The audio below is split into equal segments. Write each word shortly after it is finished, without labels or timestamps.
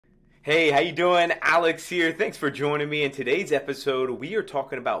Hey, how you doing? Alex here. Thanks for joining me. In today's episode, we are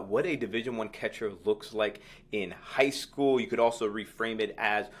talking about what a Division I catcher looks like in high school. You could also reframe it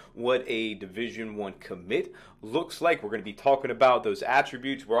as what a Division I commit looks like. We're going to be talking about those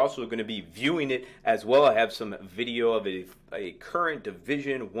attributes. We're also going to be viewing it as well. I have some video of a current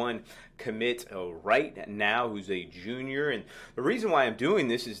Division I commit right now who's a junior. And the reason why I'm doing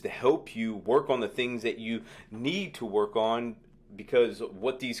this is to help you work on the things that you need to work on, because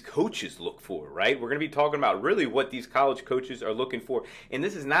what these coaches look for, right? We're going to be talking about really what these college coaches are looking for. And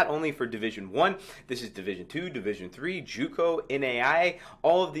this is not only for Division I, this is Division II, Division III, JUCO, NAIA.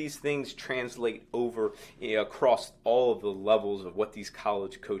 All of these things translate over across all of the levels of what these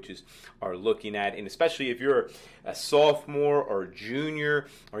college coaches are looking at. And especially if you're a sophomore or junior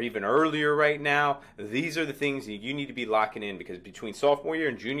or even earlier right now, these are the things that you need to be locking in, because between sophomore year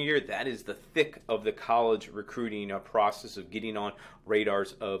and junior year, that is the thick of the college recruiting process of getting on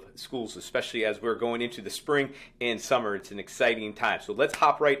radars of schools, especially as we're going into the spring and summer. It's an exciting time. So let's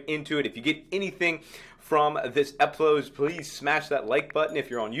hop right into it. If you get anything from this episode, please smash that like button if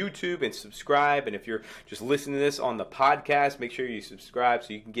you're on YouTube and subscribe. And if you're just listening to this on the podcast, make sure you subscribe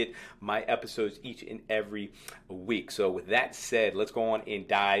so you can get my episodes each and every week. So with that said, let's go on and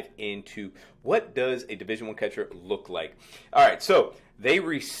dive into what does a Division I catcher look like. All right, so they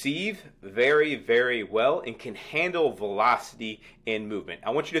receive very, very well and can handle velocity and movement. I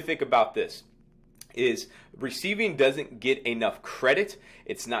want you to think about this. Is receiving doesn't get enough credit.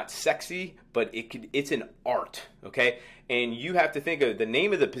 It's not sexy, but it's an art, okay? And you have to think of the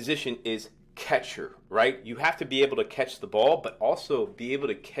name of the position is catcher, right? You have to be able to catch the ball, but also be able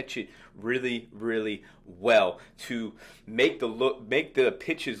to catch it really, really well to make the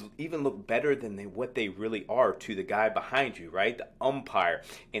pitches even look better than what they really are to the guy behind you, right? The umpire.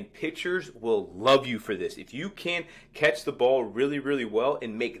 And pitchers will love you for this. If you can catch the ball really, really well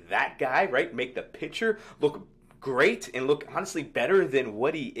and make that guy, right, make the pitcher look great and look honestly better than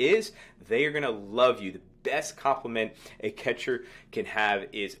what he is, they are going to love you. The best compliment a catcher can have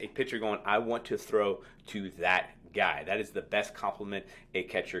is a pitcher going, I want to throw to that guy. That is the best compliment a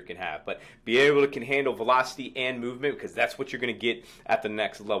catcher can have. But be able to can handle velocity and movement, because that's what you're going to get at the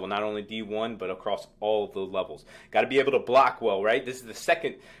next level, not only D1 but across all of the levels. Got to be able to block well, right? This is the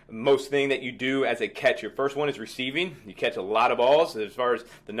second most thing that you do as a catcher. First one is receiving. You catch a lot of balls. As far as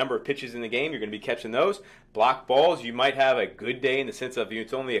the number of pitches in the game, you're going to be catching those. Block balls, you might have a good day in the sense of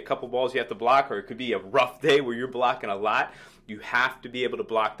it's only a couple balls you have to block, or it could be a rough day where you're blocking a lot. You have to be able to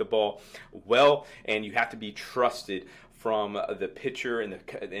block the ball well, and you have to be trusted from the pitcher and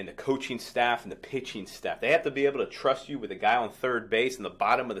the coaching staff and the pitching staff. They have to be able to trust you with a guy on third base in the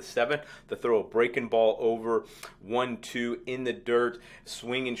bottom of the seventh to throw a breaking ball over 1-2 in the dirt,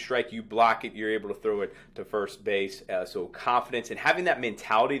 swing and strike. You block it, you're able to throw it to first base. So confidence and having that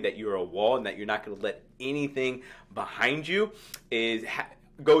mentality that you're a wall and that you're not going to let anything behind you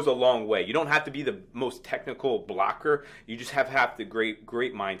goes a long way. You don't have to be the most technical blocker. You just have the great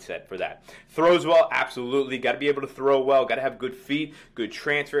mindset for that. Throws well, absolutely. Got to be able to throw well. Got to have good feet, good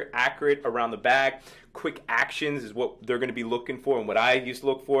transfer, accurate around the bag. Quick actions is what they're going to be looking for, and what I used to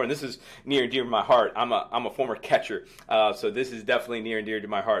look for. And this is near and dear to my heart. I'm a former catcher, so this is definitely near and dear to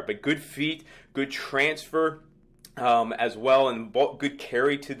my heart. But good feet, good transfer. As well, and good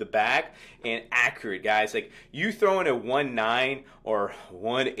carry to the bag, and accurate, guys. Like, you throwing a 1.9 or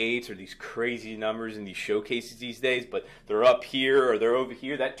 1.8 or these crazy numbers in these showcases these days, but they're up here or they're over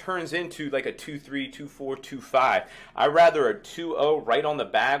here, that turns into like a 2.3, 2.4, 2.5. I'd rather a 2.0 right on the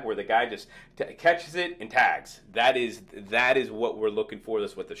bag where the guy just catches it and tags. That is what we're looking for.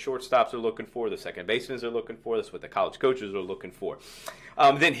 That's what the shortstops are looking for. The second basemen are looking for. That's what the college coaches are looking for.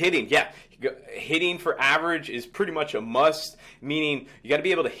 Then hitting, yeah. Hitting for average is pretty much a must, meaning you got to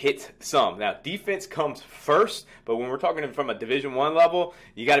be able to hit some. Now, defense comes first, but when we're talking from a Division I level,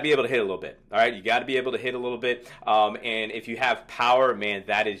 you got to be able to hit a little bit. All right, you got to be able to hit a little bit, and if you have power, man,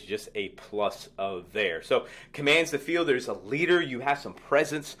 that is just a plus of there. So commands the field. There's a leader. You have some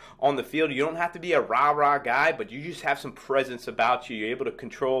presence on the field. You don't have to be a rah-rah guy, but you just have some presence about you. You're able to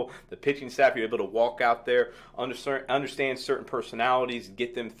control the pitching staff. You're able to walk out there, understand certain personalities,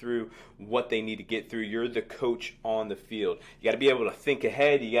 get them through what they need to get through. You're the coach on the field. You got to be able to think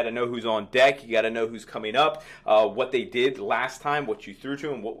ahead. You got to know who's on deck. You got to know who's coming up, what they did last time, what you threw to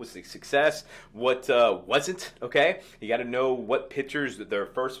them, what was the success, what wasn't, okay? You got to know what pitchers, their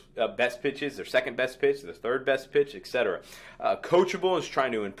first best pitches, their second best pitch, their third best pitch, etc. Coachable is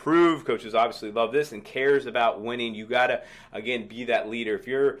trying to improve. Coaches obviously love this and cares about winning. You got to, again, be that leader. If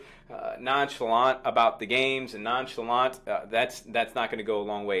you're nonchalant about the games and nonchalant, that's not going to go a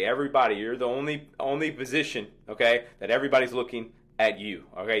long way. Everybody, you're the only position, okay, that everybody's looking at you.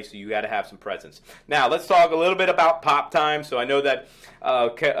 Okay, so you got to have some presence. Now let's talk a little bit about pop time. So I know that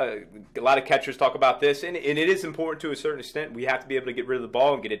a lot of catchers talk about this, and it is important to a certain extent. We have to be able to get rid of the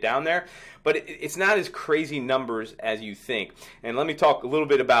ball and get it down there, but it's not as crazy numbers as you think. And let me talk a little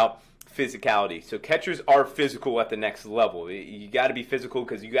bit about physicality. So catchers are physical at the next level. You got to be physical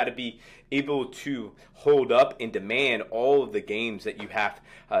because you got to be able to hold up and demand all of the games that you have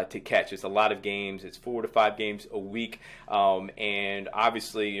to catch. It's a lot of games. It's 4 to 5 games a week, and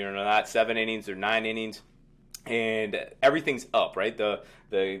obviously you're not 7 innings or 9 innings. And everything's up, right? The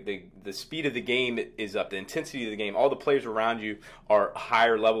speed of the game is up. The intensity of the game, all the players around you are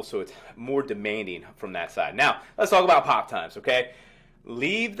higher level, so it's more demanding from that side. Now, let's talk about pop times, okay?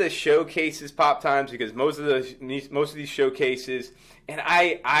 Leave the showcases pop times because most of these showcases, and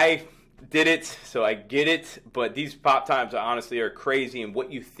I did it, so I get it, but these pop times honestly are crazy and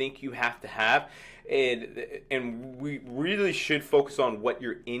what you think you have to have. And we really should focus on what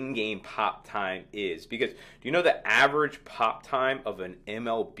your in-game pop time is, because do you know the average pop time of an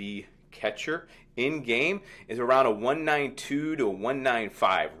MLB catcher in game is around a 192 to a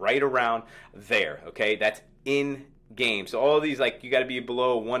 195, right around there, okay? That's in game. So all of these, like, you got to be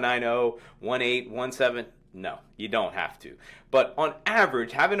below 190, 18, 17. No, you don't have to. But on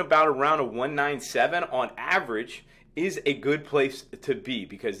average, having about around a 197 on average is a good place to be,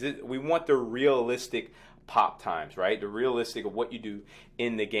 because we want the realistic pop times, right? The realistic of what you do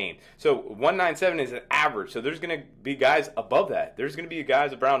in the game. So 197 is an average. So there's going to be guys above that. There's going to be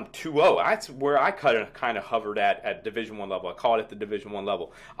guys around 2-0. That's where I kind of hovered at Division I level. I call it the Division I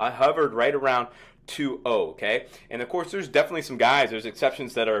level. I hovered right around 2-0, okay? And of course, there's definitely some guys, there's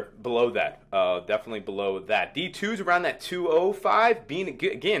exceptions that are below that, definitely below that. D2's around that 205, being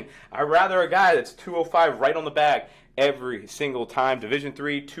again, I'd rather a guy that's 205 right on the bag every single time. Division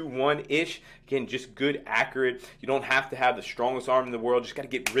III, 2-1-ish. Again, just good, accurate. You don't have to have the strongest arm in the world. Just got to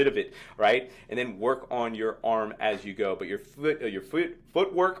get rid of it, right? And then work on your arm as you go. But your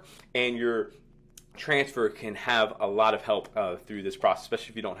footwork and your transfer can have a lot of help through this process, especially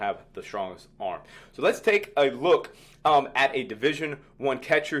if you don't have the strongest arm. So let's take a look at a Division I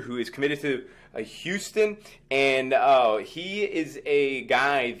catcher who is committed to Houston, and he is a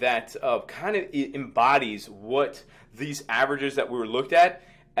guy that kind of embodies what these averages that we were looked at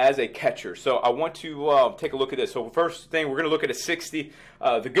as a catcher. So I want to take a look at this. So first thing, we're going to look at a 60.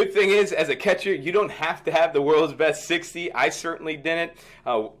 The good thing is, as a catcher, you don't have to have the world's best 60. I certainly didn't.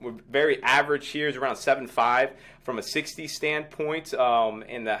 We're very average here is around 7.5 from a 60 standpoint,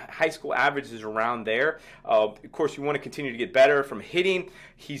 and the high school average is around there. Of course, you want to continue to get better from hitting.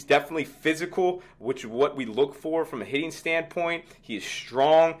 He's definitely physical, which is what we look for from a hitting standpoint. He is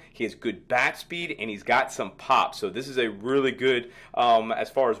strong, he has good bat speed, and he's got some pop. So this is a really good,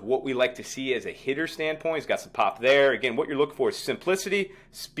 as far as what we like to see as a hitter standpoint. He's got some pop there. Again, what you're looking for is simplicity,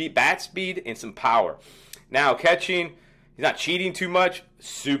 bat speed, and some power. Now, catching, he's not cheating too much,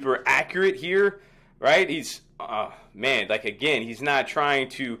 super accurate here, right? He's man, like, again, he's not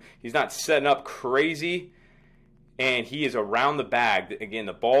setting up crazy, and he is around the bag. Again,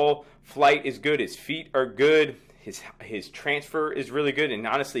 the ball flight is good, his feet are good, his transfer is really good, and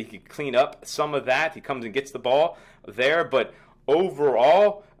honestly, he can clean up some of that. He comes and gets the ball there, but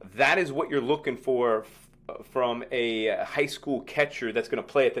overall, that is what you're looking for from a high school catcher that's going to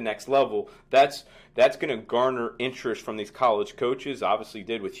play at the next level. That's going to garner interest from these college coaches. Obviously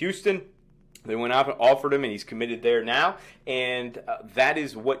did with Houston. They went out and offered him, and he's committed there now, and that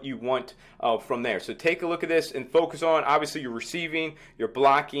is what you want from there. So take a look at this and focus on, obviously, your receiving, your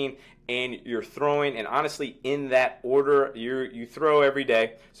blocking, and your throwing, and honestly, in that order. You throw every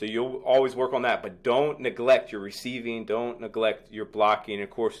day, so you'll always work on that, but don't neglect your receiving, don't neglect your blocking, and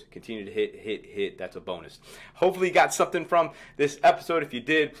of course, continue to hit. That's a bonus. Hopefully you got something from this episode. If you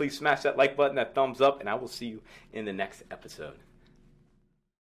did, please smash that like button, that thumbs up, and I will see you in the next episode.